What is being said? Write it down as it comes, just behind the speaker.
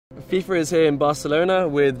FIFA is here in Barcelona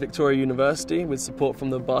with Victoria University with support from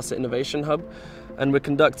the Barca Innovation Hub, and we're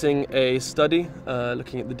conducting a study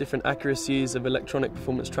looking at the different accuracies of electronic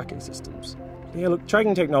performance tracking systems. Yeah, look,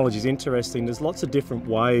 tracking technology is interesting. There's lots of different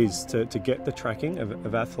ways to get the tracking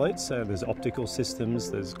of athletes. There's optical systems,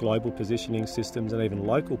 there's global positioning systems, and even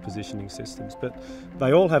local positioning systems. But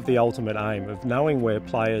they all have the ultimate aim of knowing where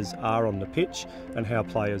players are on the pitch and how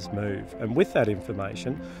players move. And with that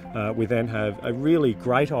information, we then have a really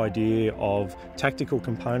great idea of tactical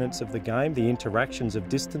components of the game, the interactions of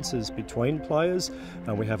distances between players.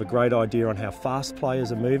 And we have a great idea on how fast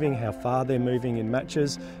players are moving, how far they're moving in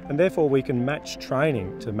matches, and therefore we can match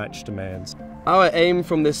training to match demands. Our aim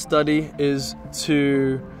from this study is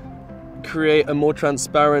to create a more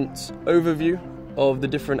transparent overview of the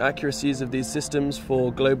different accuracies of these systems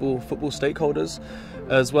for global football stakeholders,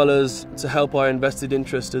 as well as to help our invested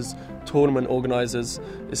interest as tournament organisers.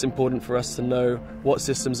 It's important for us to know what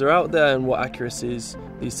systems are out there and what accuracies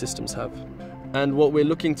these systems have. And what we're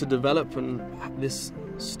looking to develop, and this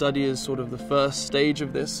study is sort of the first stage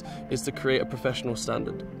of this, is to create a professional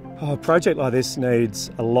standard. A project like this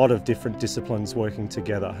needs a lot of different disciplines working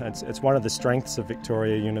together. It's one of the strengths of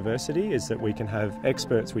Victoria University is that we can have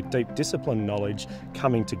experts with deep discipline knowledge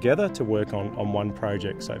coming together to work on one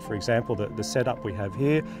project. So for example, the setup we have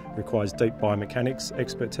here requires deep biomechanics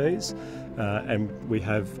expertise, and we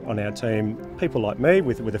have on our team people like me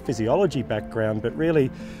with a physiology background, but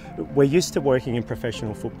really we're used to working in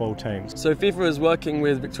professional football teams. So FIFA is working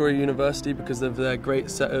with Victoria University because of their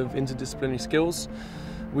great set of interdisciplinary skills.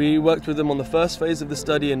 We worked with them on the first phase of the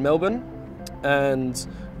study in Melbourne, and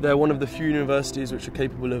they're one of the few universities which are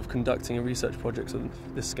capable of conducting a research project of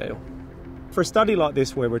this scale. For a study like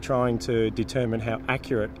this, where we're trying to determine how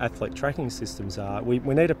accurate athlete tracking systems are, we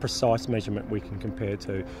need a precise measurement we can compare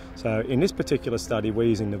to. So in this particular study, we're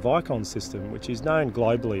using the Vicon system, which is known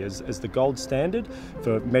globally as the gold standard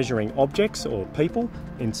for measuring objects or people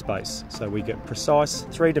in space. So we get precise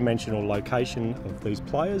three-dimensional location of these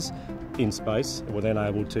players in space, and we're then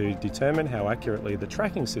able to determine how accurately the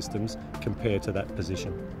tracking systems compare to that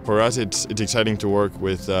position. For us, it's exciting to work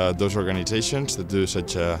with those organizations that do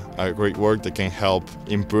such a great work that can help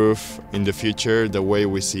improve in the future the way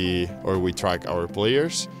we see or we track our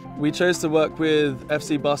players. We chose to work with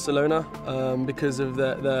FC Barcelona because of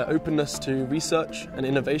their openness to research and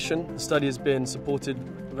innovation. The study has been supported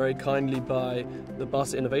very kindly by the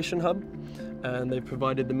Barca Innovation Hub, and they've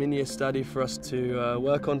provided the Mini Estadi for us to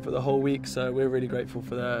work on for the whole week, so we're really grateful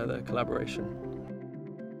for their collaboration.